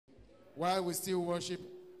While we still worship,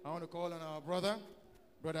 I want to call on our brother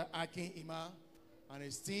AkinEmma, and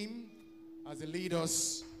his team as they lead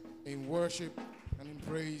us in worship and in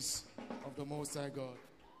praise of the Most High God.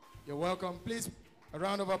 You're welcome. Please, a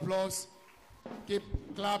round of applause. Keep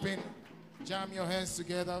clapping. Jam your hands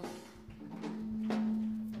together.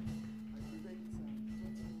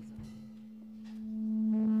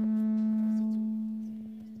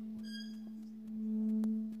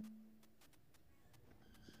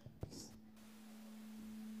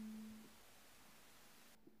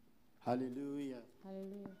 Hallelujah.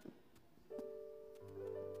 Hallelujah.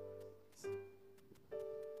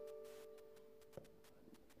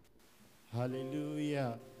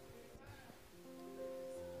 Hallelujah.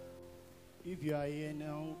 If you are here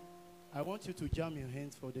now, I want you to jam your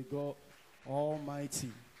hands for the God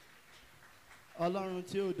Almighty. Ọlọ́run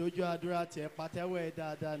tí ó dojú àdúrà tẹ pàtẹ́wọ́ ẹ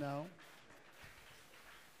dáadáa now.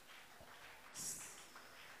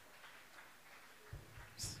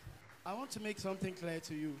 I want to make something clear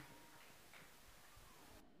to you.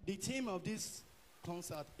 The theme of this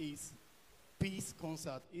concert is Peace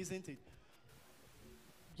Concert, isn't it?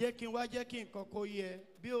 Jẹ́ kí n wá jẹ́ kí n kọ́kọ́ yẹ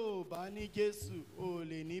bí o bá ní Jésù o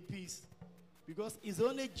lè ní peace, because it's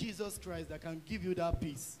only Jesus Christ that can give you that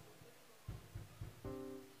peace.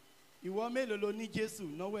 Ìwọ mélòó ló ní Jésù?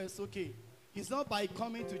 Nowhere is okay. It's not by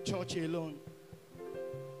coming to church alone,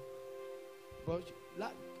 but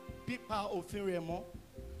pípa òfin rẹ̀ mọ́.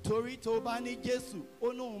 Torí tó bá ní Jésù,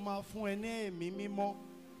 ó náà máa fún ẹ ní ẹ̀mí mímọ́.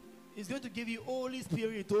 It's going to give you Holy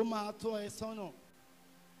Spirit tó máa tọ́ ẹ sọ́nà.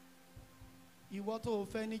 Ìwọ tó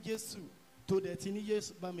fẹ́ ní Jésù, tó dẹ̀ ti ní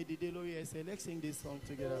Jésù, bá mi dìde lórí ẹsẹ̀. Let's sing this song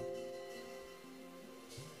together.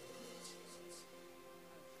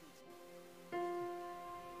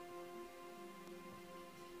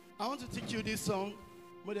 I want to teach you this song.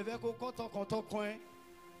 Mo dẹ̀ fẹ́ kó kọ́ tọkàntọkàn ẹ,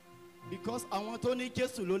 because àwọn tó ní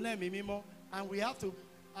Jésù ló lẹ́mìí mímọ́, and we have to.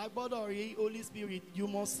 I gbọ́dọ̀ rí Holy Spirit. You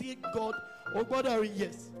must see God. O gbọ́dọ̀ rí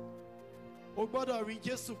yes. O gbọ́dọ̀ rí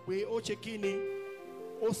Jésù pé ó ṣe kí ni?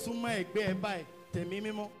 Ó súnmọ́ ẹ̀gbẹ́ ẹ báyìí, tẹ̀mí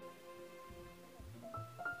mímọ́.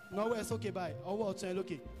 Nọwọ́ ẹ sókè báyìí, ọwọ́ ọ̀tún ẹ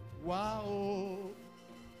lókè. Wá o,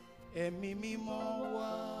 ẹ̀mí mímọ́ wá.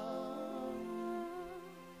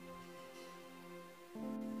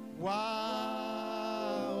 Wá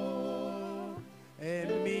o,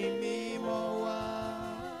 ẹ̀mí mímọ́ wá.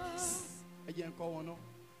 Ẹ jẹ́ n kọ́ wọn náà.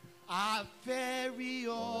 A fẹ́ rí ọ,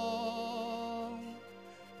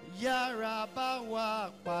 yára bá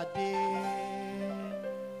wa pàdé.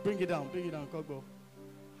 Bring it down, kọ́gbọ́.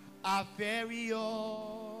 A fẹ́ rí ọ,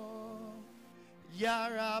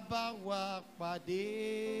 yára bá wa pàdé.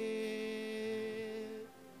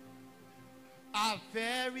 A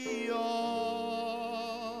fẹ́ rí ọ,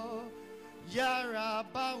 yára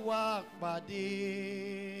bá wa pàdé.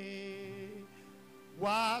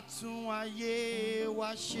 Wá tún ayé wa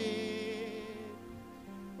ṣe,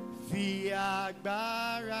 fi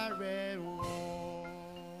agbára rẹ̀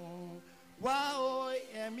hàn. Wá o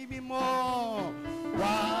ẹ̀mí mímọ́,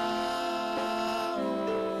 wá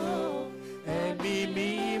o ẹ̀mí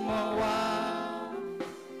mímọ́ wá.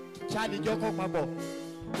 Ṣáàdì jọ́kọ́ papọ̀.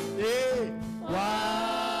 Wá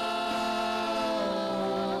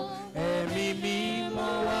o ẹ̀mí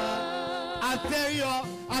mímọ́ wá. A fẹ́ rí ọ,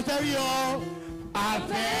 a fẹ́ rí ọ. A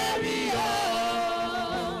fẹ́ rí ọ,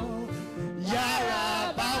 yára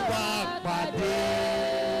bá wa pàdé.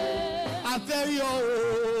 A fẹ́ rí ọ,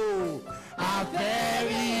 a fẹ́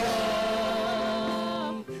rí ọ,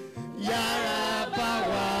 yára bá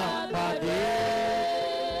wa pàdé.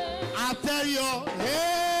 A fẹ́ rí ọ,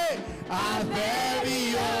 a fẹ́ rí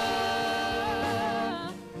ọ,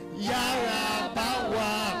 yára bá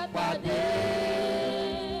wa pàdé.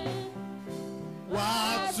 Wá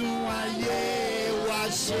tún ayé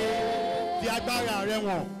ṣe, fi agbára rẹ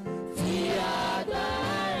wọ̀n. Fi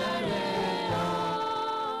agbára rẹ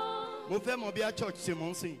hàn. Mo fẹ́ mọ̀ bí a church ṣe mọ̀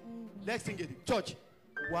ń sìn. Let's sing it. Church.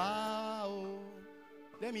 Wow.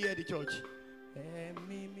 Let me hear the church.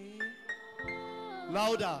 Ẹ̀mí mi.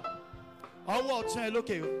 Louder. Ọwọ́ ọ̀tún ẹ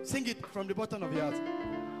lókè. Sing it from the bottom of your heart.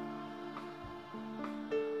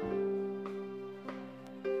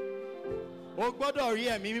 O gbọ́dọ̀ rí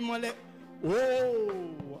ẹ̀mí mímọ́ lẹ́.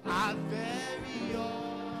 Oh, a fẹ́ rí ọ.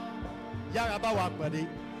 Yára bá wa pàdé.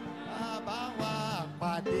 Bá wa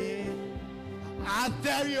pàdé. A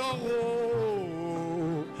fẹ́ rí ọ o.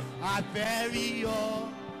 A fẹ́ rí ọ.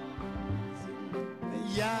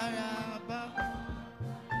 Yára bá.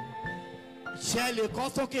 Ṣé lè kọ́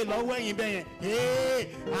sókè lọ́wọ́ ẹ̀yìn bẹ́ẹ̀ yẹn?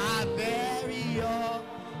 A fẹ́ rí ọ.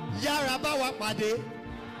 Yára bá wa pàdé.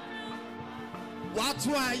 Wá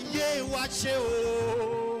tún ayé wa ṣe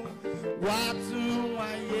o. Wá tún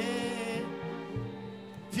ayé.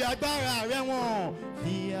 Fi agbára rẹ wọ̀n.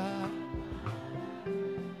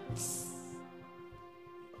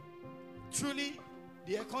 Truly,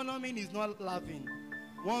 the economy is not laughing.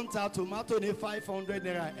 One ta tomato ní 500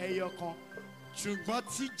 naira ẹyọ kan. Ṣùgbọ́n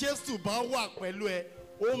tí Jésù bá wà pẹ̀lú ẹ,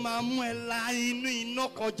 ó máa mú ẹ la inú iná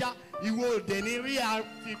kọjá. Ìwọ òdẹ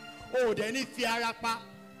ní fi ara pa.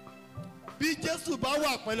 Bí Jésù bá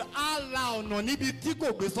wà pẹ̀lú, á la ọ̀nà níbi tí kò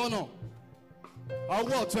gbé sọ́nà.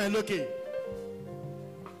 Ọwọ́ ọ̀tún ẹ lókè.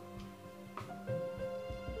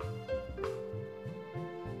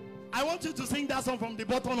 I want you to sing that song from the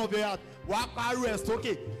bottom of your heart. Wàá parí ẹ̀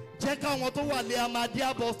sókè. Jẹ́ káwọn tó wà lé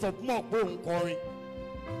Amadea bus stop mọ̀ pé òun kọrin.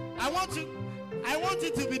 I want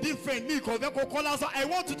you to be different. Me, I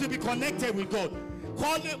want you to be connected with God.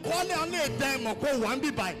 Call it only a time or call one be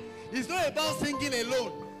by. It's not about singing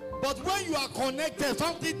alone. But when you are connected,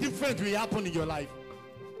 something different will happen in your life.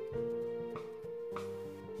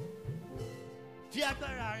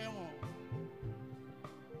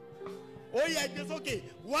 Oh yeah, it's okay.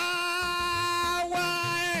 Wow,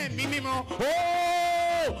 wow, minimum.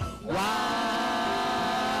 Oh, wow,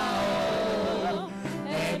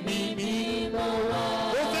 minimum.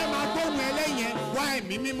 Oh, fẹ́ máa gbóhùn ẹlẹ́yìn. Why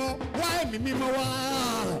minimum? Why minimum?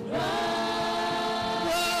 Wow,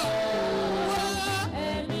 wow.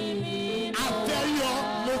 Àfẹ́ríọ́,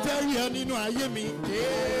 mo fẹ́ rí ọ nínú ayé mi.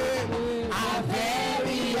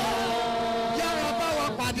 Àfẹ́ríọ́. Yára bá wa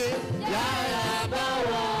pàdé. Yára bá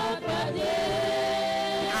wa pàdé.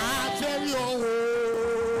 Àfẹ́ríọ́.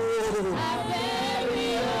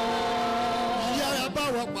 Àfẹ́ríọ́. Yára bá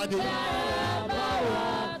wa pàdé. Yára bá wa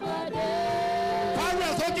pàdé. Fáwọn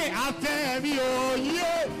ẹ̀ sókè. Àfẹ́ríọ́.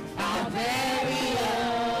 Yé. Àfẹ́ríọ́.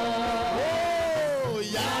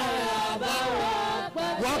 Yára bá wa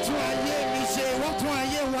pàdé. Wọ́n tún ayé mi ṣe. Wọ́n tún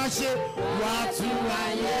ayé wa ṣe. Wọ́n tún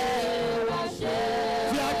ayé wa ṣe.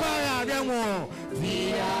 Fi agbára rẹ wọ̀n. Fi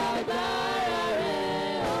agbára rẹ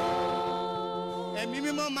wọ̀n. Ẹ̀mí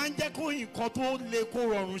mímọ́ máa ń jẹ́ kó nǹkan tó le kó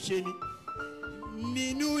rọrùn ṣe ni.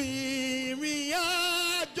 Nínú ìrìn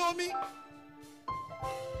àjò mi,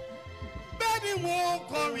 bẹ́ẹ̀ ni wọ́n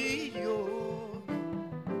kọrin yìí o.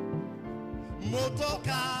 Mo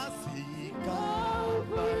tọ́ka sí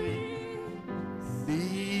Calvary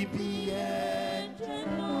níbi ẹ̀jẹ̀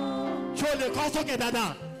náà. Ṣé o lè kọ́ sókè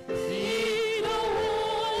dáadáa? Ìdánwò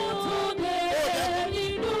tó dé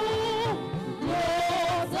nínú ló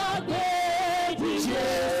sọ pé jíjẹ.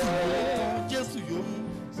 Jésù yóò mú.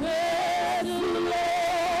 Jésù ló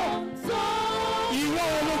sọ. Ìwọ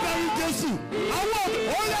olùdarí Jésù. Àwọn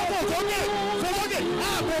olùkọ́ sókè sókè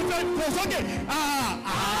ààbò fẹ́ fò sókè.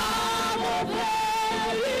 Ààbò fẹ́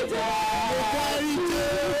rí Jésù. Mo fẹ́ rí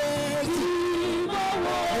Jésù.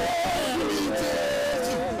 Mo rí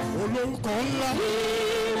Jésù. Olórúkọ ńlá.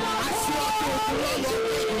 Aṣíwájú òkú lọ́lọ́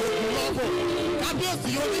òkú lọ́bọ̀. Kábíyèsí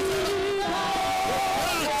yóò ní sẹ́lá. Ó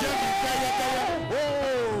yà jẹ́ mi kẹ́yẹkẹ́yẹ. Ó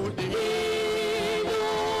dé. Inú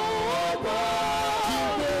ọgbà. Kí n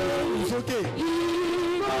gbóhùn sókè.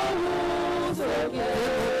 Ìgbóhùn sókè.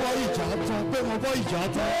 Pé mo bọ́ ìjà tán. Pé mo bọ́ ìjà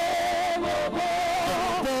tán. Pé mo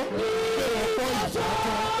bọ́ ìjà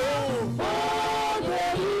tán.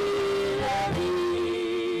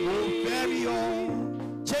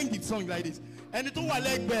 Change the song like this. Ẹni tó wà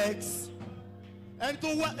lẹ́gbẹ̀ẹ́ ẹni tó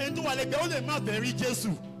wà lẹ́gbẹ̀ẹ́ ó lè má fẹ́ rí Jésù.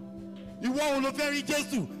 Ìwọ òun ló fẹ́ rí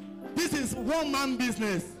Jésù. This is one man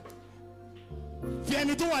business. Fi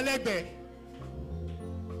ẹni tó wà lẹ́gbẹ̀ẹ́.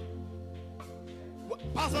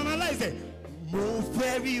 Personalize it. Mo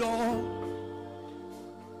fẹ́ rí ọ.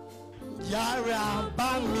 Yára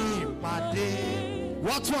bá mi pàdé.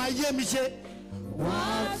 Wọ́n tún ayé mi ṣe.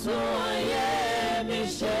 Wọ́n tún ayé mi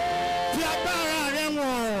ṣe. Fi agbára rẹ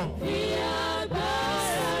wọ̀n. Fi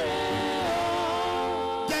agbára rẹ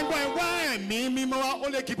wọ̀n. Jẹ́ngbọ́n ẹ̀ wá ẹ̀mí mímọ́ wá ó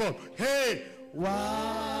lè kíbọ̀. Hey! Wá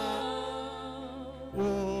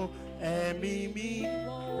o ẹ̀mí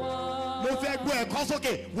mímọ́ wá. Mo fẹ́ gbọ́ ẹ̀ kọ́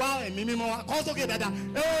sókè. Wá ẹ̀mí mímọ́ wá. Kọ́ sókè dáadáa.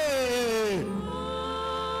 Hey!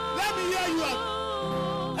 Let me hear you out.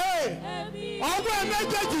 Hey! Ọwọ́ ẹ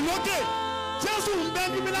méjèèjì lókè. Jésù ń bẹ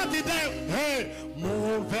níbi láti dá ẹ. Hey! Mo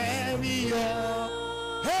fẹ́ rí ọ.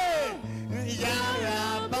 Hey! Yára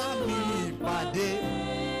bá mi pàdé.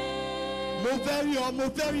 Mo fẹ́ rí ọ, mo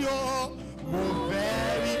fẹ́ rí ọ, mo fẹ́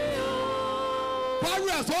rí ọ.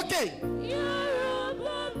 Pariwo ẹ̀ sókè. Yára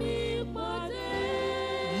bá mi pàdé.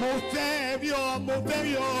 Mo fẹ́ rí ọ, mo fẹ́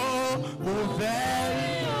rí ọ, mo fẹ́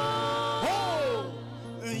rí ọ.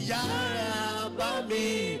 Yára bá mi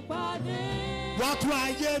pàdé. Wàá tún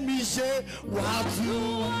ayé mi ṣe, wàá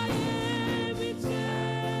tún ayé mi ṣe.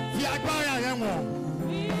 Fi agbára rẹ wọ̀n.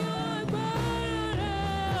 Fi agbára rẹ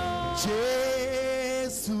wọ̀n.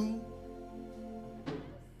 Jésù.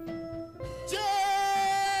 Jésù.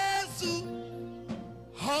 Jésù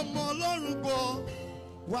ọmọ Ọlọ́run gbọ́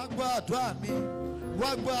wá gbọ́ àdúrà mi wá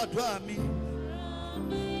gbọ́ àdúrà mi.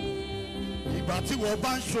 Ìgbà tí wọ́n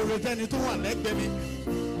bá ń ṣoore fẹ́ni tó wà lẹ́gbẹ̀ẹ́ mi.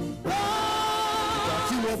 Ìgbà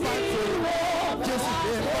tí wọ́n bá ń ṣoore Jésù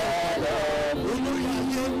lè bá olórí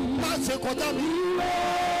ayé má ṣe kọjá mi.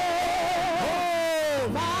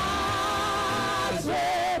 Má ṣe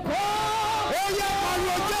kọ́. Ó yẹ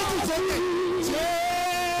pariwo Jésù sókè. Jésù.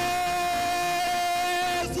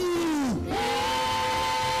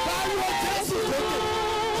 Pariwo Jésù sókè.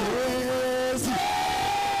 Jésù.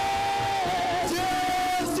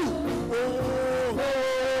 Jésù.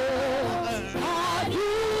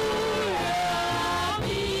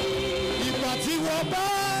 Ìgbà tí wọ́n bá.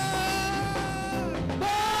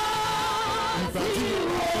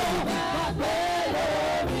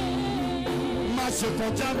 Má ṣe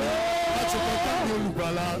kọjá mi, má ṣe kọjá mi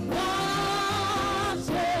olùgbàlà. Má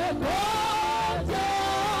ṣe kọjá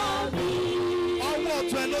mi. Ọwọ́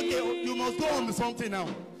ọ̀tún ẹ lókè, you must go on with something now.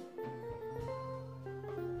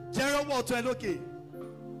 Jẹ́rẹ́ ọwọ́ ọ̀tún ẹ lókè.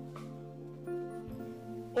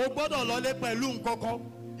 O gbọ́dọ̀ lọlé pẹ̀lú nǹkan kan.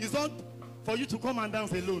 It's not for you to come and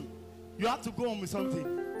dance alone. You have to go on with something.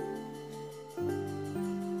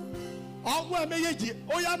 Ọwọ́ ẹ méjèèjì,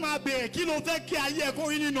 ó yá máa bèèrè kí ló fẹ́ kí ayé ẹ kó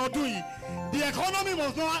rí nínú ọdún yìí. The economy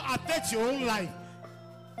must not affect your own life.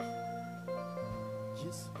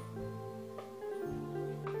 Yes.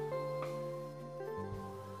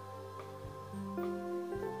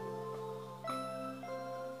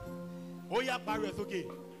 Ó yá pariwo ẹ sókè.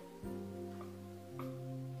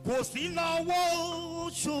 Kò sí lọ́wọ́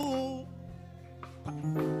oṣù.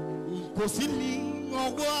 Kò sí ní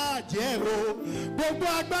ọwọ́ àjẹ́ o. Gbogbo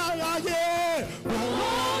agbára ayé.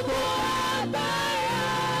 Gbogbo agbára.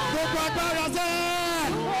 Gbogbo agbára sẹ́.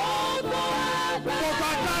 Gbogbo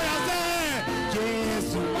agbára sẹ́.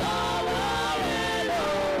 Jésù lọ́wọ́ rẹ̀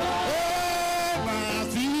lọ́wọ́. Màá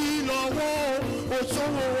sí lọ́wọ́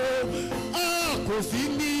oṣòwò. Kò sí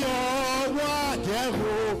ní ọwọ́ àjẹ́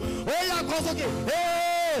o. Ó yá kọ sókè.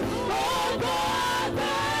 Gbogbo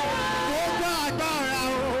agbára. Gbogbo agbára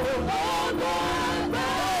o. Gbogbo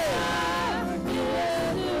agbára.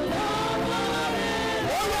 Jésù lọ́wọ́ rẹ̀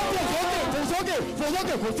lọ́wọ́. Ó yá fò sókè fò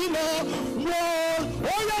sókè kò sí lọ wọ́.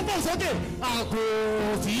 Ó yá fò sókè. Kò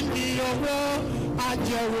sí ní ọwọ́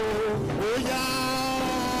àjẹwò. Ó yá.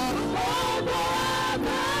 Gbogbo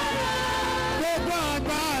agbára. Gbogbo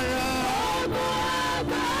agbára. Gbogbo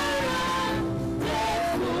agbára.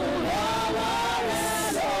 Jésù lọ́wọ́ rẹ̀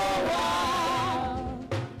lọ́wọ́.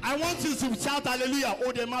 I want you to shout hallelujah. Ó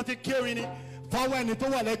dẹ̀ máa fi kéwìn ni fọwọ́ ẹni tó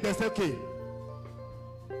wà lẹ́gbẹ̀ẹ́ sókè.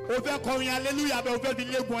 O fẹ́ kọrin hallelujah bẹ́ẹ̀ o fẹ́ fi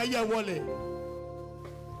léegun ayé wọlé.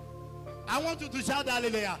 I want you to shout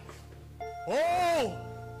hallelujah. Oh,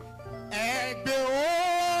 ẹgbẹ́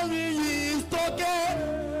orin yìí sókè.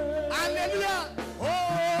 Hallelujah. Oh,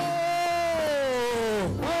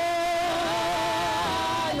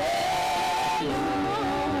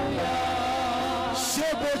 hallelujah. Ṣé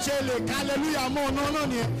bó ṣe lè ká hallelujah mọ́ ọ̀nà náà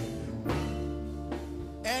ni ẹ?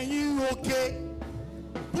 Ẹ̀yin òkè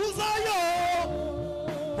bùsáyọ̀.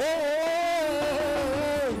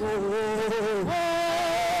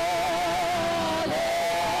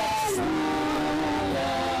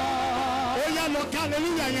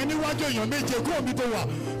 Hallelujah yẹn níwájú èèyàn méje kó omi tó wà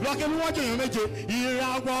lọ́kẹ́ níwájú èèyàn méje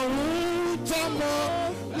ìràwọ̀ ọ̀run tọmọ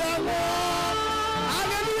lọ́wọ́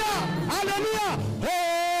hallelujah hallelujah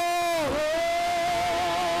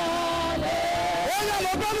ó yá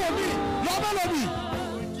lọ́bẹ̀ lómi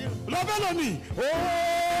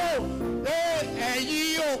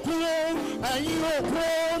ẹ̀yin òkú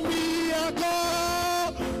omi ẹ̀kọ́.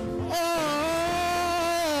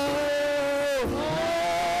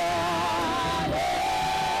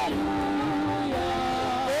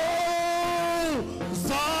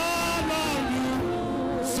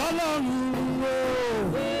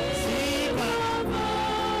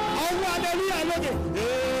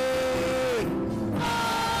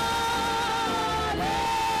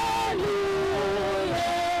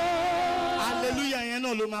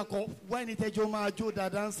 When it is your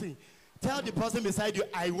dancing, tell the person beside you,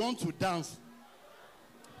 I want to dance.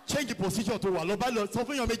 Change the position to wa. Lọ́ba lọ sọ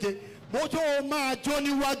fún yàn méje. Bójú máa jó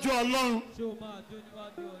níwájú Ọlọ́run.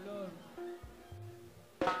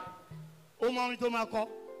 Ó mọ orin tó máa kọ.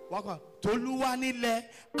 Wákà. Tolúwa nílẹ̀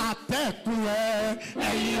àtẹ̀kùn ẹ̀.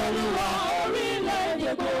 Ẹ̀yin Olúwa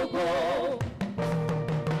orílẹ̀-èdè gbogbo.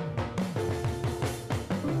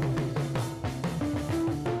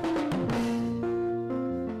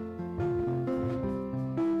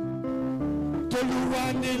 Olúwa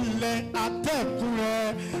nílẹ̀ àtẹ̀kùn rẹ̀.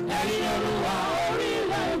 Ẹ̀yin Olúwa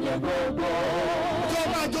orílẹ̀-èdè gbogbo. Tó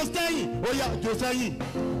máa jó sẹ́yìn, ó yá jó sẹ́yìn.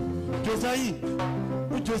 Josẹ́yìn,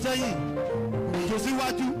 Josẹ́yìn,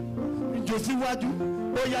 Josíwájú, Josíwájú,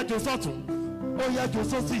 ó yá Josọ́tún, ó yá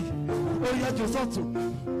Josọ́sì, ó yá Josọ́tún,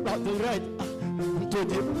 the right,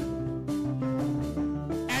 tòde.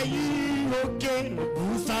 Ẹ̀yin òkè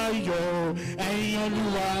Bùsáyọ̀, ẹ̀yin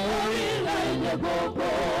Olúwa orílẹ̀-èdè gbogbo.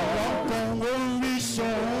 Ọkàn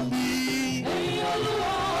oríṣan mi. Ẹ̀yin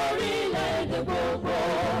Olúwa orílẹ̀-èdè gbogbo.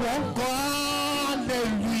 Wọ́n kọ́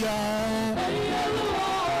hallelujah. Ẹ̀yin Olúwa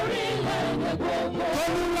orílẹ̀-èdè gbogbo.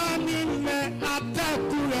 Olúwa nílẹ̀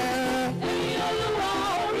atẹ́kùn rẹ̀. Ẹ̀yin Olúwa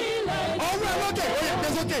orílẹ̀-èdè gbogbo. Ọwọ́ ẹ̀ lókè, ó yẹ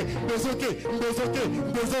gbèsókè, gbèsókè, gbèsókè,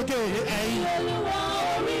 gbèsókè. Ẹ̀yin Olúwa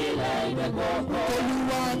orílẹ̀-èdè gbogbo.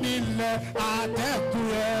 Olúwa nílẹ̀ atẹ́kùn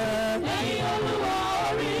rẹ̀. Ẹ̀yin Olúwa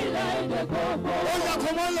orílẹ̀-èdè gbogbo. Ó yẹ kó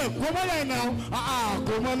mọ́lẹ̀ náà.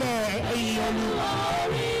 Kó mọ́lẹ̀ ẹ̀yin Olúwa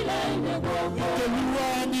orílẹ̀-èdè gbogbo. Olúwa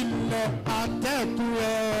nílẹ̀ atẹ́kùn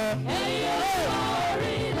rẹ̀. Ẹ̀yin Olúwa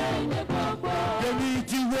orílẹ̀-èdè gbogbo. Èmi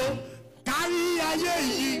ti wo kárí ayé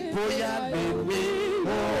yìí bóyá lèmi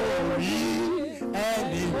ò rí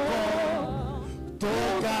ẹnìkan tó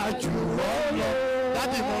ga jù ọ́ lọ.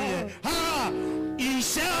 Láti mọ yẹn,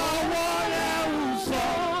 iṣẹ́ ọwọ́ rẹ̀ ń sọ,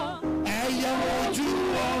 ẹyẹ ojú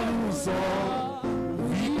ọ̀run sọ,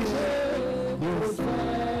 wípé mo fẹ́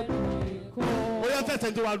nìkan. Ó yẹ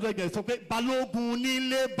fẹsẹ̀ tó wà lóde sọ pé balógun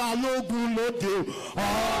nílé balógun lóde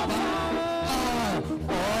ọba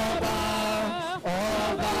ọba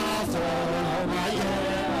ọba sọ̀rọ̀ máyẹ̀.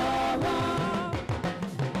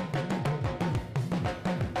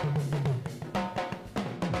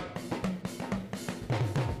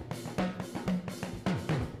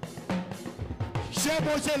 Ṣé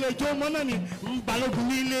bó ṣe lè jó mọ́ náà ni balógun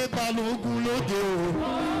nílé balógun lóde o.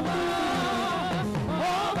 Ọba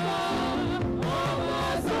ọba ọba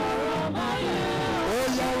sọ̀rọ̀ máyẹ̀. Ó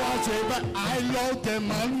yá wá ṣe bá I love the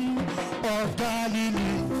man of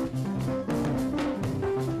Galilee.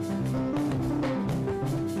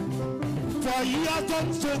 For he has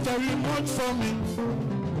done so very much for me.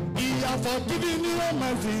 He has forgiven me all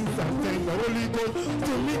my sins and sent the Holy Ghost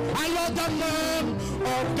to me. I love the man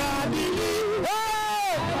of Galilee.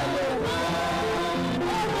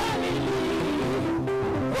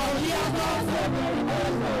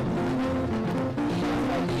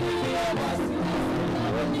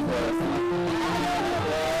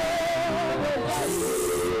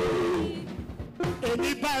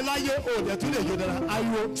 Èmi báyìí láyé òde tún lè yé dára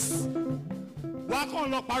ariwo wá kàn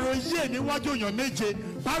lọ pariwo yé níwájú èèyàn méje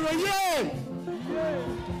pariwo yé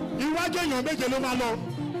iwájú èèyàn méje ló máa lọ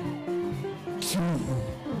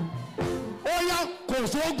ó yá kò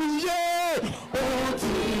sógun yé ó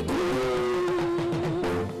ti kú.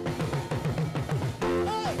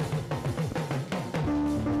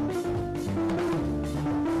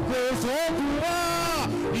 Kò sógun wá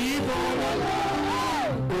ìbọn lọ́la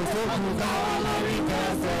kò sógun káwá lórí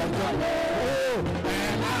kẹsẹ̀ jọlẹ̀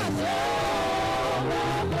ẹ̀ máa ṣe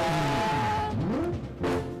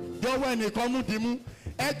yọwọ́ ẹnìkan mú dìímú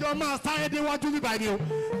ẹjọ́ máa sáré déwájú bíbá ni o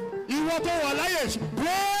ìwọ tó wà láyè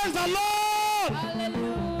praise the Lord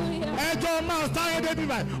ẹjọ́ máa sáré dé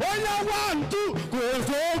bíbá ó yẹ 1 2 kò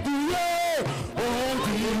sóògùn yé ó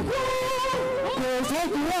ti kú kò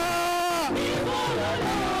sóògùn wá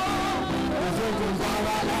kò sóògùn bá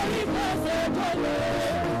wà láyé pèsè kọ́lé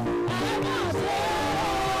ẹ má ṣe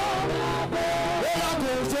ó yà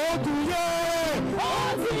kò sóògùn yé ó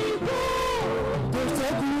ti kú kò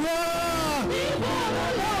sóògùn wá.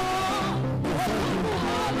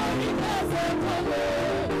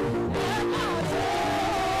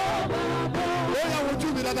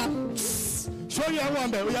 Sórí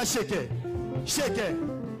ẹ̀wọ̀n bẹ̀ ó yá ṣèkẹ̀ ṣèkẹ̀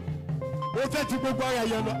ó fẹ́ ti gbogbo ara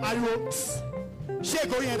yẹn lọ ariwo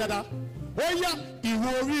ṣèkẹ̀ ó yẹn dáadáa ó yá ìwọ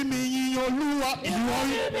orí mi yìn Olúwa ìwọ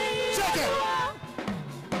orí ṣèkẹ̀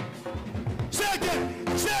ṣèkẹ̀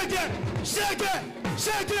ṣèkẹ̀ ṣèkẹ̀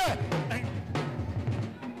ṣèkẹ̀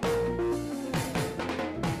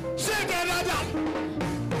ṣèkẹ̀ dáadáa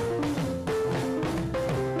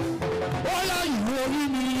ó yá ìwọ orí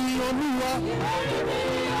mi yìn Olúwa.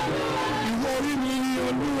 Ìwọ orí mi ni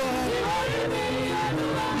Olúwa.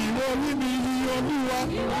 Ìwọ orí mi ni Olúwa.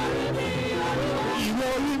 Ìwọ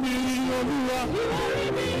orí mi ni Olúwa.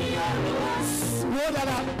 Wo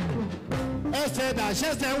dada ẹsẹ̀ dà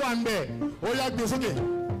ṣẹ̀ṣẹ̀ wà ń bẹ̀ ó yá gbé sókè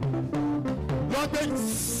lọ gbé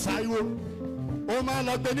ṣàìwò ó máa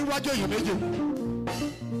lọ gbé níwájú èyí méje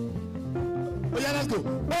ó yá let's go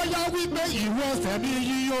ó yá wípé ìwọ ẹsẹ̀ mi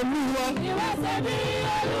yí Olúwa. Ìwọ ẹsẹ̀ mi yí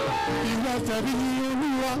Olúwa. Ìwọ ẹsẹ̀ mi yí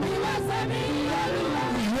Olúwa. Ìwọ ẹsẹ̀ mi yí Olúwa.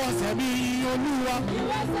 Ìwọ ẹsẹ̀ mi yí Olúwa.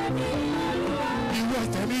 Ìwọ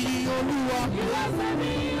ẹsẹ̀ mi yí Olúwa. Ìwọ ẹsẹ̀ mi yí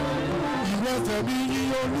Olúwa. Ìwọ ẹsẹ̀ mi yí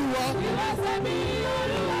Olúwa. Ìwọ ẹsẹ̀ mi yí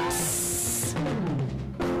Olúwa.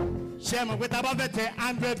 ṣé mo pé tá bá fẹ́ tẹ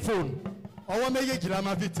Android phone ọwọ́ méjèèjì la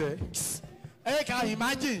máa fi tẹ̀ ẹ ká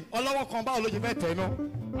imagine ọlọ́wọ́ kan báwo ló ṣe fẹ́ tẹ̀ náà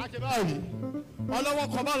á ṣe báwo yìí ọlọ́wọ́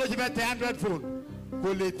kan báwo ló ṣe fẹ́ tẹ Android phone kò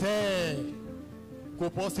lè tẹ̀ kò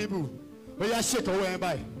possible ó yá ṣètọ́wọ́ ẹ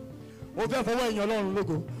báyìí ó fẹ́ fọwọ́ ẹ̀yàn Ọlọ́run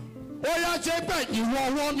lógo ó yá ṣe pé ìwọ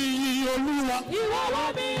ọwọ́ mi yìn Olúwa. ìwọ ọwọ́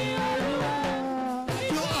mi yìn Olúwa.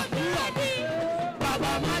 ìwọ àdúrà mi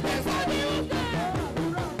bàbá má jẹ sọ́ni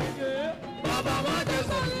bàbá má jẹ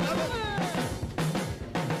sọ́ni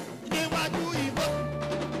níwájú ìbọn.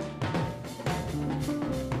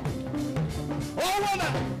 owó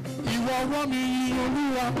náà ìwọ ọwọ́ mi yìn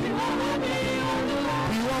Olúwa. ìwọ ọwọ́ mi yìn Olúwa.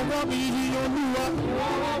 ìwọ ọwọ́ mi yìn Olúwa. ìwọ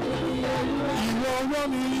ọwọ́ mi yìn Olúwa. ìwọ ọwọ́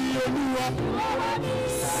mi yìn Olúwa. ìwọ ọwọ́ mi yìn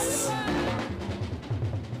Olúwa.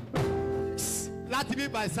 láti bí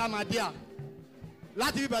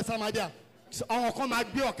by Samadia àwọn kan máa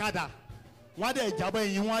gbé ọ̀kadà wọ́n á dẹ̀ jábọ́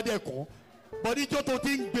ẹ̀yìn wọ́n á dẹ̀ kọ́ bọ́díjọ́ tó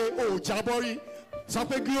ti ń gbé o jábọ́ rí sọ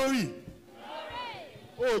pé glory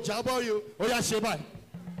o jábọ́ rí o yá ṣe báyìí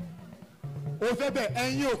o fẹ́ bẹ̀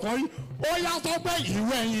ẹ̀yìn ò kàn rí ó yá sọ pé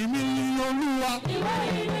ìwọ ẹ̀yìn mi yìn Olúwa. ìwọ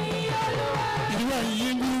ẹ̀yìn mi yìn Olúwa. ìwọ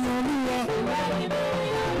ẹ̀yìn mi yìn Olúwa.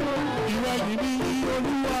 ìwọ ẹ̀yìn mi yìn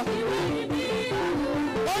Olúwa. ìwọ ẹ̀yìn mi yìn Olúwa.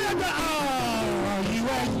 ó yẹ pé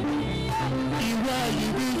ìwọ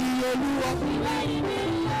ẹ̀yìn mi yìn Olúwa.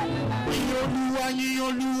 yìn Olúwa yìn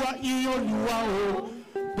Olúwa yìn Olúwa o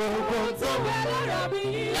gbogbo tó bẹ lọ́rọ̀ mi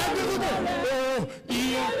yìn Olúwa o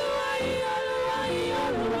yìn Olúwa yìn Olúwa yìn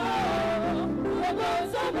Olúwa o gbogbo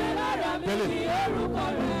tó bẹ lọ́rọ̀ mi yìn orúkọ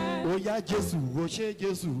rẹ̀. ó yá Jésù ó ṣé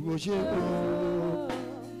Jésù ó ṣé o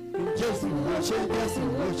Jésù ó ṣé Jésù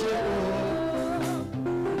ó ṣé o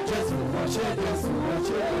Jésù ó ṣé Jésù ó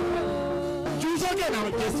ṣé o jù sókè náà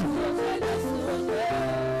Jésù.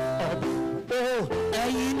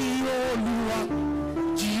 ẹ̀yin ni Olúwa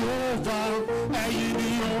Jèhófà ẹ̀yin ni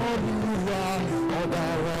Olúwa ọba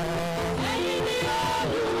wa. ẹ̀yin ni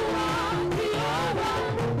Olúwa Jèhófà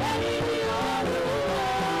ẹ̀yin ni Olúwa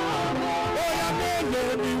ọba wa. ó yá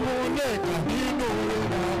mélòó ni mo lè kà nínú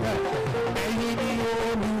ìwà bẹ́ẹ̀ ẹ̀yin ni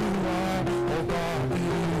Olúwa ọba mi.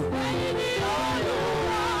 ẹ̀yin ni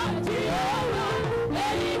Olúwa Jèhófà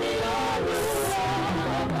ẹ̀yin ni Olúwa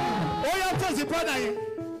ọba wa. ó yá tẹ̀sí brọ́dà yẹn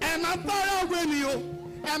ẹ má fara wé mi o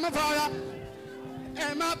ẹ má fara ẹ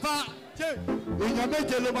má fa ṣe èèyàn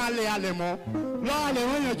méje ló máa lè alẹ̀ mọ́ lọ́ alẹ̀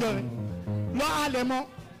wọ́n yànjọ rẹ̀ lọ́ alẹ̀ mọ́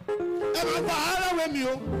ẹ má fara wé mi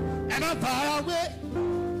o ẹ má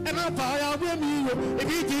fara wé mi o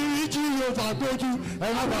ibi tí ìjì yóò fà gbójú ẹ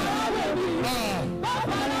má fara wé mi. má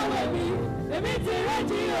fara wé mi èmi ti rí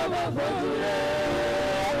jí ọmọ gbòòrò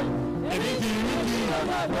rẹ̀ èmi ti rí jí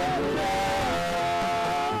ọmọ gbòòrò rẹ̀.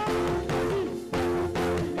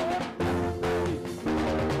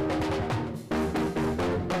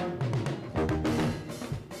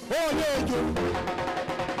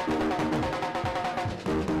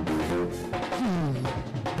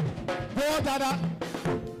 Bọ́ dada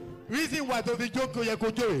reason why tó fi jókòó yẹ kó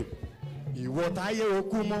jóye ìwọ táyé o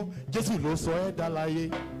kú mọ́ Jésù ló sọ ẹ́ dá láyé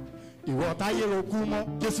ìwọ táyé o kú mọ́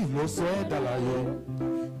Jésù ló sọ ẹ́ dá láyé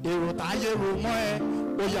èrò táyé ro mọ́ ẹ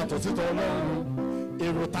ó yàtọ̀ sí t'Ọlọ́run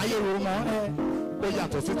èrò táyé ro mọ́ ẹ ó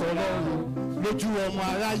yàtọ̀ sí t'Ọlọ́run lójú ọmọ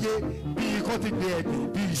aráyé bí ikọ́ ti gbé ẹ̀gbìn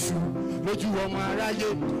bí iṣu lójú ọmọ aráyé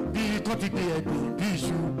bí ikọ́ ti gbé ẹ̀gbìn bí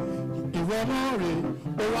iṣu ìwọ náà rè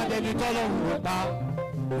ó wá dẹni t'Ọlọ́run ò pa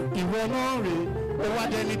ìwọ náà rè ó wá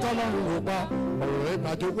dẹni t'Ọlọ́run ò pa ọ̀rọ̀ ẹ̀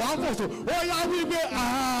gbàdó wà á fòso ó yá wípé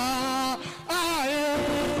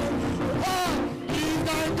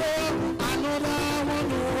ìdájọ́ ànúdá wọn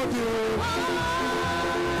ló dé o.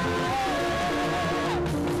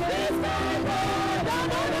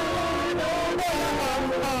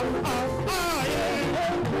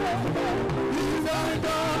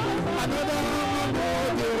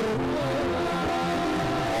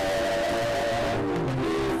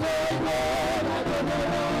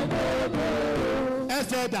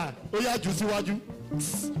 ẹ̀dà ó yá jù síwájú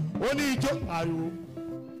ó ní ijó ariwo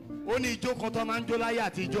ó ní ijó kan tó máa ń jó láyé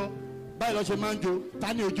àtijọ́ báyìí lọ́ ṣe máa ń jó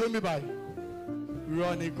ta ni òjò mi báyìí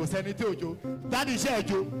irọ́ ni kò sẹ́ni tí òjò dáàdi iṣẹ́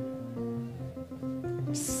ẹ̀jò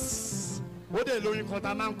ó dé lórí kan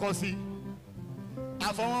tá máa ń kọ sí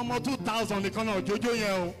àfọwọ́n ọmọ 2000 nìkan náà jójó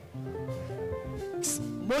yẹn o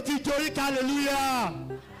mo ti jórí hallelujah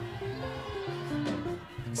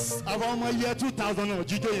àfọwọ́n ọmọ iye 2000 náà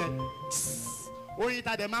jíjó yẹn oyin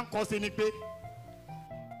ta dẹ̀ máa ń kọ́ sí ni pé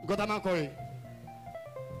gọ́tà máa ń kọ́ rẹ̀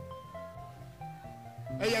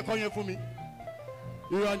ẹ yẹ kọ́ yẹn fún mi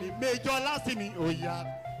irọ́ ni méjọ láti mi òòyà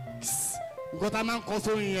gọ́tà máa ń kọ́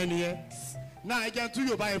sórin yẹn nìyẹn náà ẹ jẹ́ tún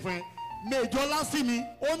Yorùbá yẹn fún ẹ méjọ láti mi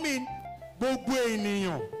ó mean gbogbo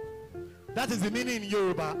ènìyàn that is the meaning in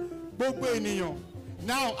Yorùbá gbogbo ènìyàn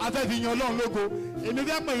now afẹ́ fi yan ọlọ́run lógo èmi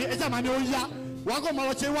fẹ́ pè é ẹ ṣàmà ni ó yá wàá kọ́ máa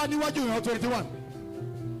lọ ṣe wá níwájú ìran 21.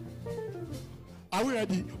 Are we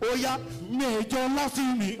ready? Ó yá méjọ lásì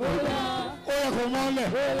mi ó yẹ kó mọ́lẹ̀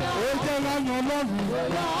ó jẹ́ láyàn ọlọ́run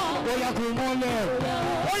ó yẹ kó mọ́lẹ̀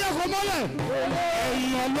ó yẹ kó mọ́lẹ̀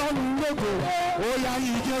ẹ̀yìn ọlọ́run lógo ó yá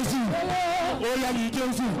yìí Jésù ó yá yìí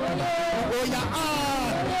Jésù ó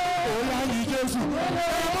yá yìí Jésù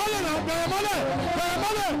bẹ̀rẹ̀ mọ́lẹ̀ náà bẹ̀rẹ̀ mọ́lẹ̀ bẹ̀rẹ̀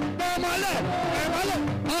mọ́lẹ̀ bẹ̀rẹ̀ mọ́lẹ̀ bẹ̀rẹ̀ mọ́lẹ̀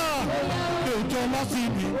méjọ lásì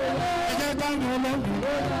mi ẹ jẹ́ láyàn ọlọ́run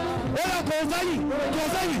ó yẹ kó sẹ́yìn jọ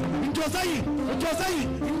sẹ́yìn jọ sẹ́yìn jọ sẹ́yìn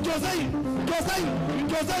jọ sẹ́yìn jọ sẹ́yìn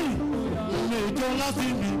jọ sẹ́yìn ilé ìjọ láti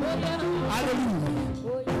mi hallelujah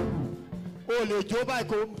o lè jó báyìí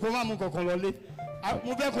kó má mú kankan lọlé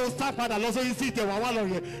mo fẹ́ kó sá padà lọ sórí sí ìtẹ̀ wà lọ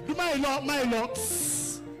yẹn bí máì lọ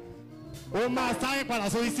o máa sáré padà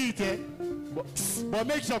sórí sí ìtẹ̀ but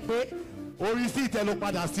make sure pé orí sí ìtẹ̀ ló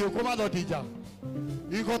padà sí o kó má lọ dìjà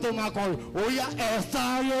ikọ́ tó máa kọrin ó yá ẹ̀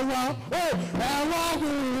sáré wá ẹ̀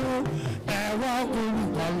wá kúrú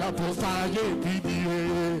kọ́lá tó sáyé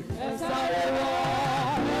ìdíje.